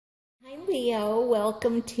Leo,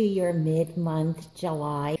 welcome to your mid-month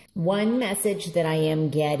July. One message that I am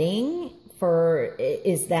getting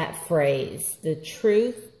is that phrase, the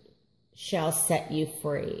truth shall set you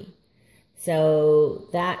free. So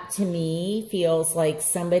that to me feels like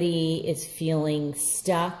somebody is feeling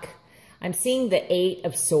stuck. I'm seeing the Eight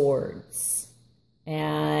of Swords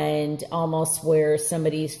and almost where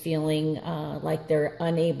somebody's feeling like they're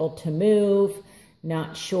unable to move,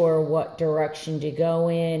 not sure what direction to go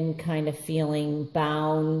in, kind of feeling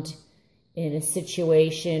bound in a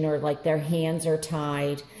situation or like their hands are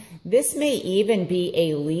tied. This may even be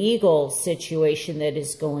a legal situation that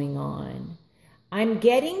is going on. I'm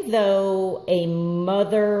getting, though, a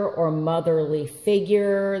mother or motherly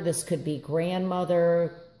figure. This could be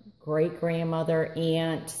grandmother, great-grandmother,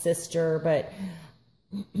 aunt, sister, but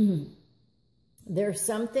there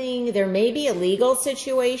may be a legal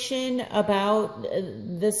situation about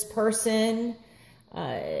this person.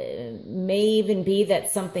 May even be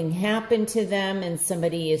that something happened to them and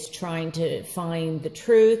somebody is trying to find the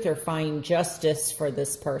truth or find justice for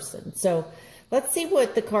this person. So let's see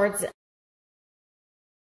what the cards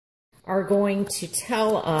are going to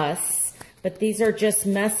tell us. But these are just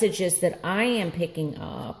messages that I am picking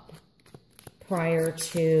up prior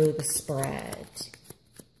to the spread.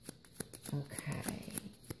 Okay.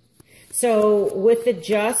 So with the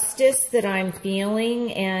justice that I'm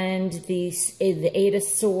feeling and the Eight of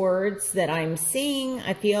Swords that I'm seeing,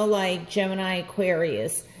 I feel like Gemini,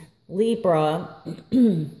 Aquarius, Libra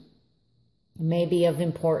may be of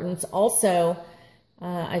importance. Also,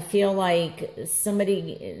 I feel like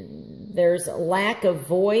there's a lack of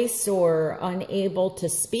voice or unable to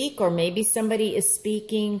speak, or maybe somebody is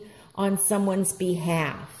speaking on someone's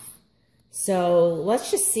behalf. So let's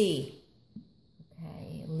just see.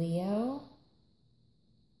 Okay, Leo.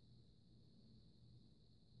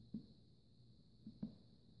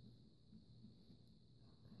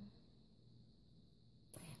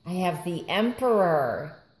 I have the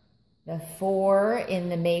Emperor, the 4 in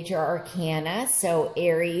the major arcana, so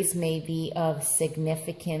Aries may be of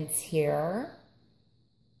significance here.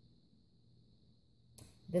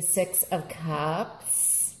 The 6 of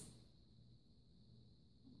Cups.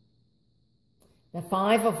 The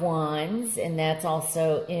 5 of Wands, and that's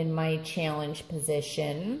also in my challenge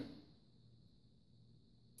position.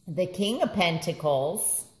 The King of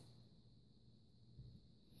Pentacles.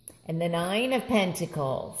 And the 9 of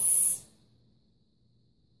Pentacles.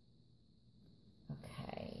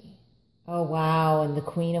 Okay. Oh, wow. And the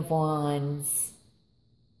Queen of Wands.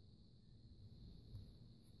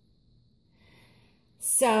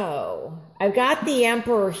 So, I've got the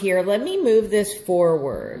Emperor here. Let me move this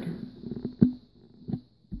forward.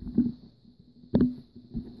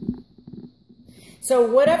 So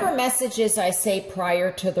whatever messages I say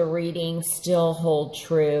prior to the reading still hold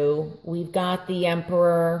true. We've got the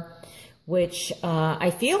Emperor, which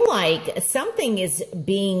I feel like something is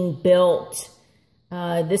being built.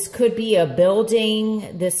 This could be a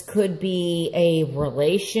building. This could be a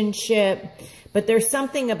relationship. But there's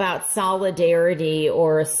something about solidarity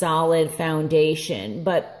or a solid foundation.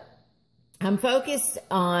 But I'm focused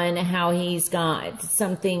on how he's got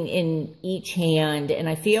something in each hand. And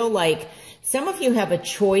I feel like some of you have a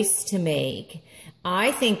choice to make.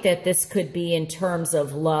 I think that this could be in terms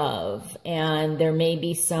of love, and there may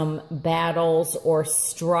be some battles or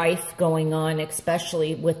strife going on,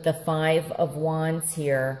 especially with the 5 of Wands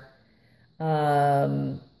here.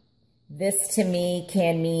 This to me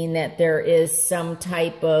can mean that there is some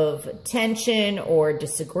type of tension or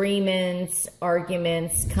disagreements,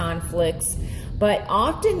 arguments, conflicts. But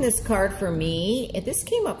often this card for me, this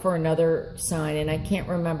came up for another sign, and I can't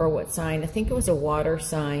remember what sign. I think it was a water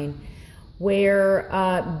sign, where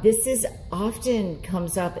this is often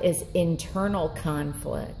comes up as internal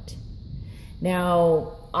conflict.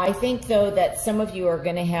 Now, I think, though, that some of you are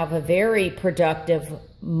going to have a very productive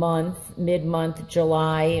month, mid-month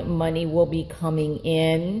July. Money will be coming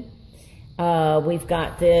in. We've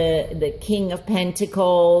got the King of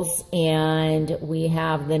Pentacles, and we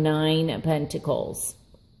have the 9 of Pentacles.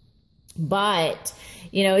 But,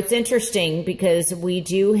 you know, it's interesting because we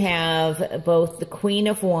do have both the Queen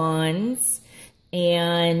of Wands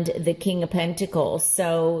and the King of Pentacles.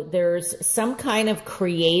 So there's some kind of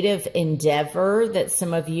creative endeavor that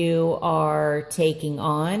some of you are taking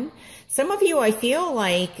on. Some of you, I feel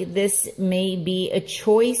like this may be a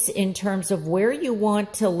choice in terms of where you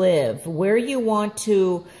want to live, where you want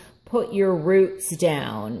to put your roots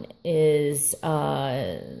down is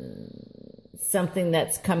something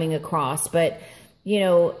that's coming across. But, you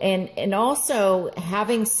know, and also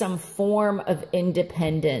having some form of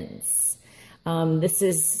independence.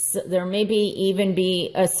 There may even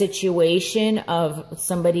be a situation of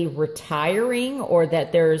somebody retiring, or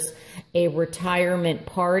that there's a retirement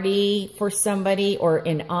party for somebody or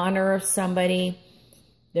in honor of somebody.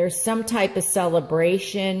 There's some type of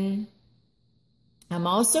celebration. I'm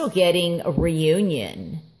also getting a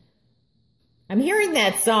reunion. I'm hearing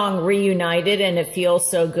that song Reunited, and it feels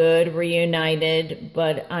so good, reunited,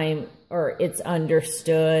 but it's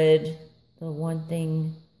understood. The one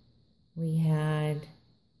thing we had,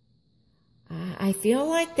 I feel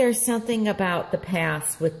like there's something about the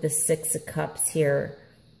past with the Six of Cups here.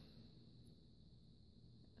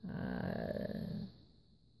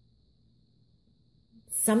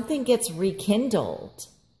 Something gets rekindled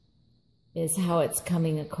is how it's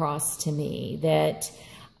coming across to me. That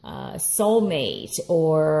soulmate,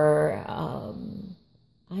 or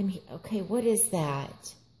okay, what is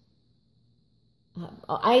that?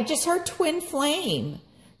 I just heard twin flame.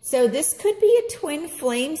 So this could be a twin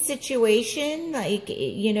flame situation, like,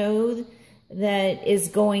 you know, that is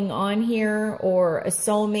going on here, or a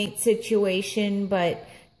soulmate situation, but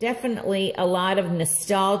definitely a lot of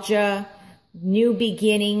nostalgia, new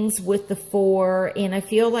beginnings with the Four. And I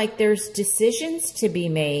feel like there's decisions to be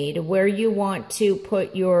made where you want to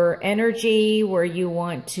put your energy, where you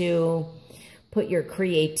want to put your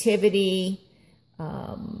creativity.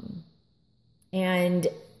 And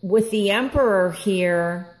with the Emperor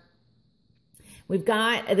here, we've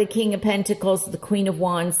got the King of Pentacles, the Queen of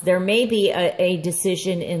Wands. There may be a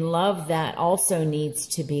decision in love that also needs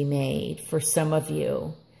to be made for some of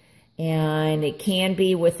you. And it can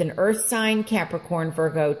be with an earth sign, Capricorn,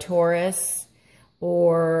 Virgo, Taurus,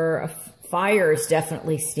 or fire is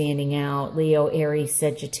definitely standing out, Leo, Aries,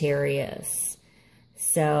 Sagittarius.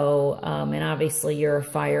 So, and obviously you're a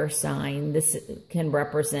fire sign. This can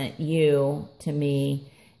represent you to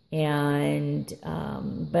me. And,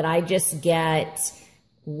 but I just get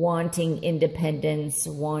wanting independence,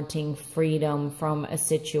 wanting freedom from a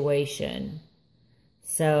situation.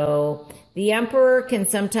 So the Emperor can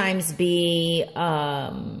sometimes be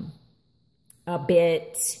a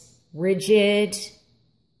bit rigid,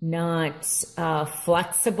 not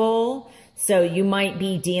flexible. So you might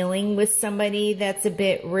be dealing with somebody that's a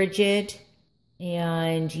bit rigid,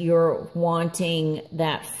 and you're wanting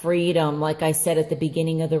that freedom, like I said at the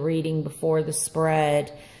beginning of the reading before the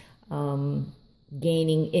spread,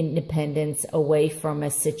 gaining independence away from a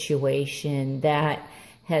situation that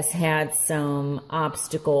has had some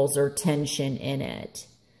obstacles or tension in it.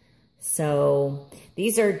 So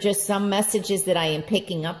these are just some messages that I am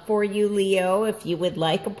picking up for you, Leo. If you would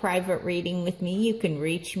like a private reading with me, you can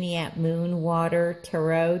reach me at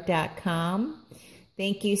moonwatertarot.com.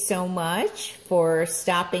 Thank you so much for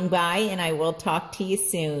stopping by, and I will talk to you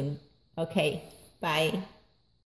soon. Okay, bye.